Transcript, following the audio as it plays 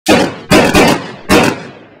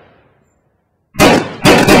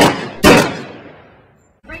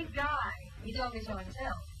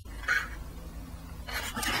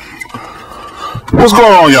What's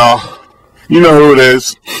going on, y'all? You know who it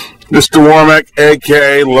is. Mr. Warmack,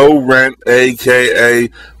 a.k.a. Low Rent, a.k.a.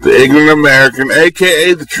 The Ignorant American,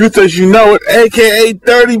 a.k.a. The Truth As You Know It, a.k.a.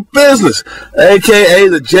 Dirty Business, a.k.a.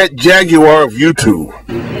 The Jet Jaguar of YouTube.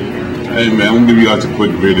 Hey man, I'm going to give you guys a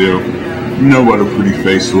quick video. You know by the pretty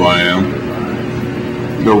face who I am.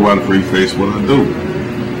 You know by the pretty face what I do.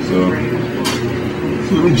 So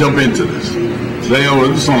let me jump into this. Today,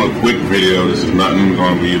 this is on a quick video. This is nothing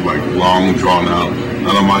going to be like long, drawn out.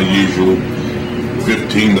 None of my usual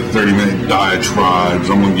 15 to 30 minute diatribes.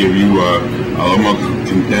 I'm going to give you, I'm going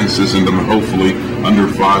to condense this into hopefully under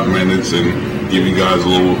 5 minutes and give you guys a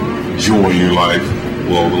little joy in your life.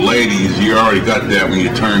 Well, the ladies, you already got that when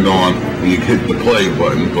you turned on, when you hit the play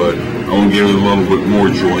button, but I'm going to give you a little bit more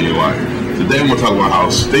joy in your life. Today I'm going to talk about how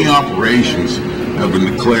sting operations have been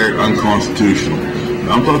declared unconstitutional.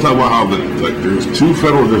 Now, I'm going to talk about how there's two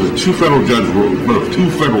federal judges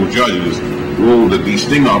ruled that these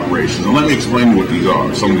sting operations, and let me explain to you what these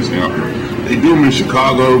are, some of these sting operations. They do them in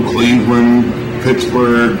Chicago, Cleveland,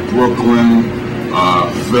 Pittsburgh, Brooklyn,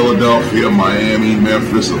 Philadelphia, Miami,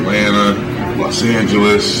 Memphis, Atlanta, Los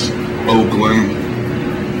Angeles, Oakland,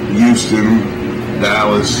 Houston,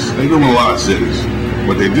 Dallas. They do them in a lot of cities.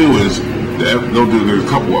 What they do is, there's a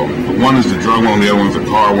couple of them. One is the drug one, the other one's the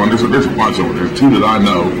car one. There's a bunch of them. There's two that I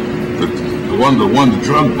know. The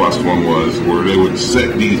drug bust one was where they would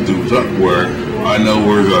set these dudes up where I know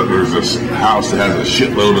there's this house that has a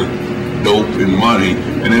shitload of dope and money,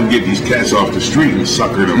 and they would get these cats off the street and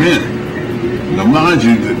sucker them in. Now mind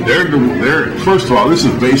you, they're first of all, this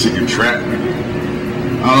is basic entrapment.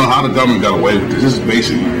 I don't know how the government got away with this. This is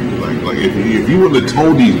basic, like if you would have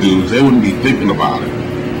told these dudes, they wouldn't be thinking about it.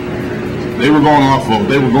 They were going off of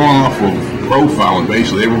profiling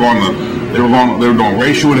basically. They were doing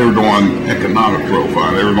racial, they were doing economic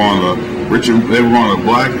profiling. They were going to rich, they were going to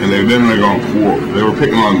black, and then they're going poor. They were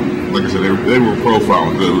picking on, like I said, they were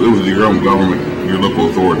profiling. It was your own government, your local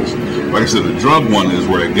authorities. Like I said, the drug one is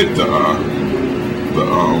where they get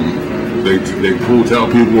they tell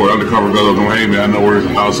people or undercover guys, hey man, I know where there's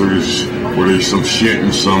a house where there's some shit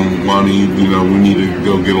and some money, you know, we need to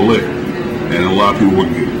go get a lick. And a lot of people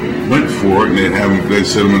went for it, and they'd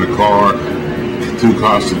sit them in a car. Two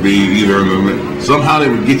cops to be either in the middle. Somehow they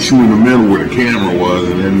would get you in the middle where the camera was,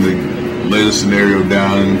 and then they lay the scenario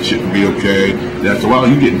down and shit would be okay. And after a while,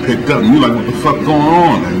 you getting picked up, and you're like, what the fuck going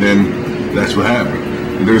on? And then that's what happened.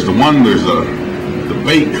 And there's the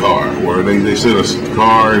bait car where they set a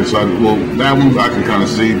car inside. Well, that one I can kind of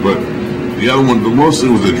see, but the other one, mostly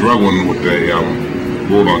was the drug one, what they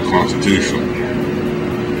ruled unconstitutional.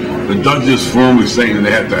 The judges formally saying that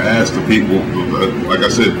they have to ask the people, like I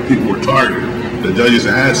said, people were targeted. The judges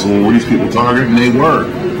asked, well, were these people targeted? And they were.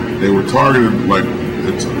 They were targeted like,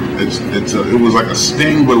 it was like a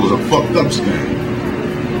sting, but it was a fucked up sting.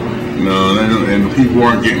 No, and the people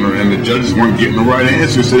weren't getting, and the judges weren't getting the right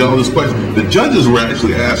answers to all these questions. The judges were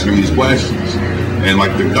actually asking these questions, and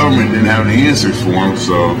like the government didn't have any answers for them,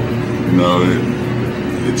 so, you know,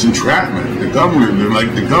 it's entrapment. The government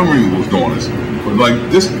was doing this. But like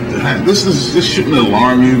this shouldn't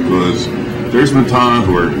alarm you, because there's been times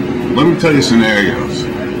where, let me tell you scenarios.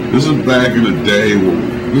 This is back in the day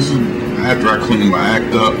this is after I cleaned my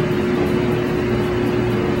act up.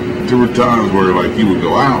 There were times where like you would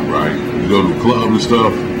go out, right? You go to the club and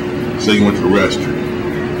stuff, say you went to the restroom.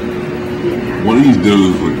 One of these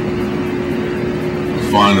dudes would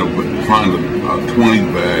find a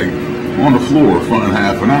 20 bag on the floor, find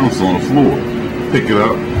half an ounce on the floor, pick it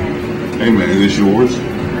up. Hey man, is this yours?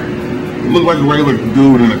 You look like a regular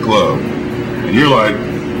dude in a club. And you're like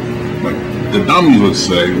the dummies would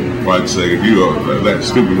say, if you are that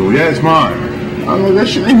stupid, go, yeah, it's mine. I'm like, that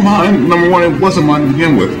shit ain't mine. Number one, it wasn't mine to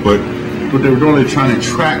begin with, but what they were doing, they're trying to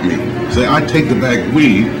trap me. Say, I take the bag of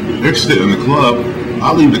weed, they're sitting in the club,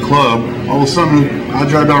 I leave the club, all of a sudden, I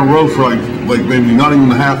drive down the road for like maybe not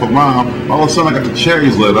even a half a mile, all of a sudden I got the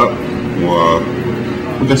cherries lit up. Well,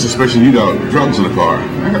 we got suspicion you got drugs in the car.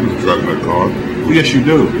 I got no drugs in the car. Well, yes, you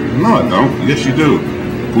do. No, I don't. Yes, you do.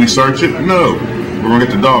 Can we search it? No. We're gonna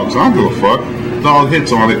get the dog, so I don't give a fuck. Dog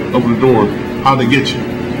hits on it, open the door. How'd they get you?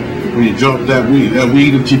 When you dropped that weed that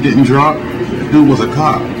you didn't drop, the dude was a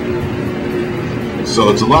cop. So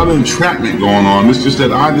it's a lot of entrapment going on. It's just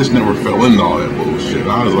that I just never fell into all that bullshit.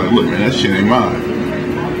 I was like, look, man, that shit ain't mine.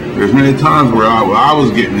 There's many times where I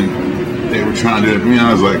was getting in, they were trying to do it to me.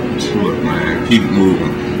 I was like, look, man, keep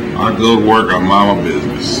moving. I go to work, I mind my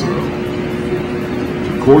business. So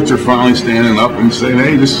the courts are finally standing up and saying,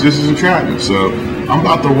 hey, this is entrapment. So I'm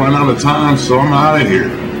about to run out of time, so I'm out of here.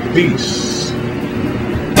 Peace.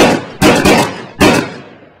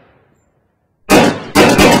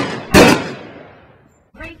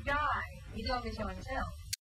 He told me so himself.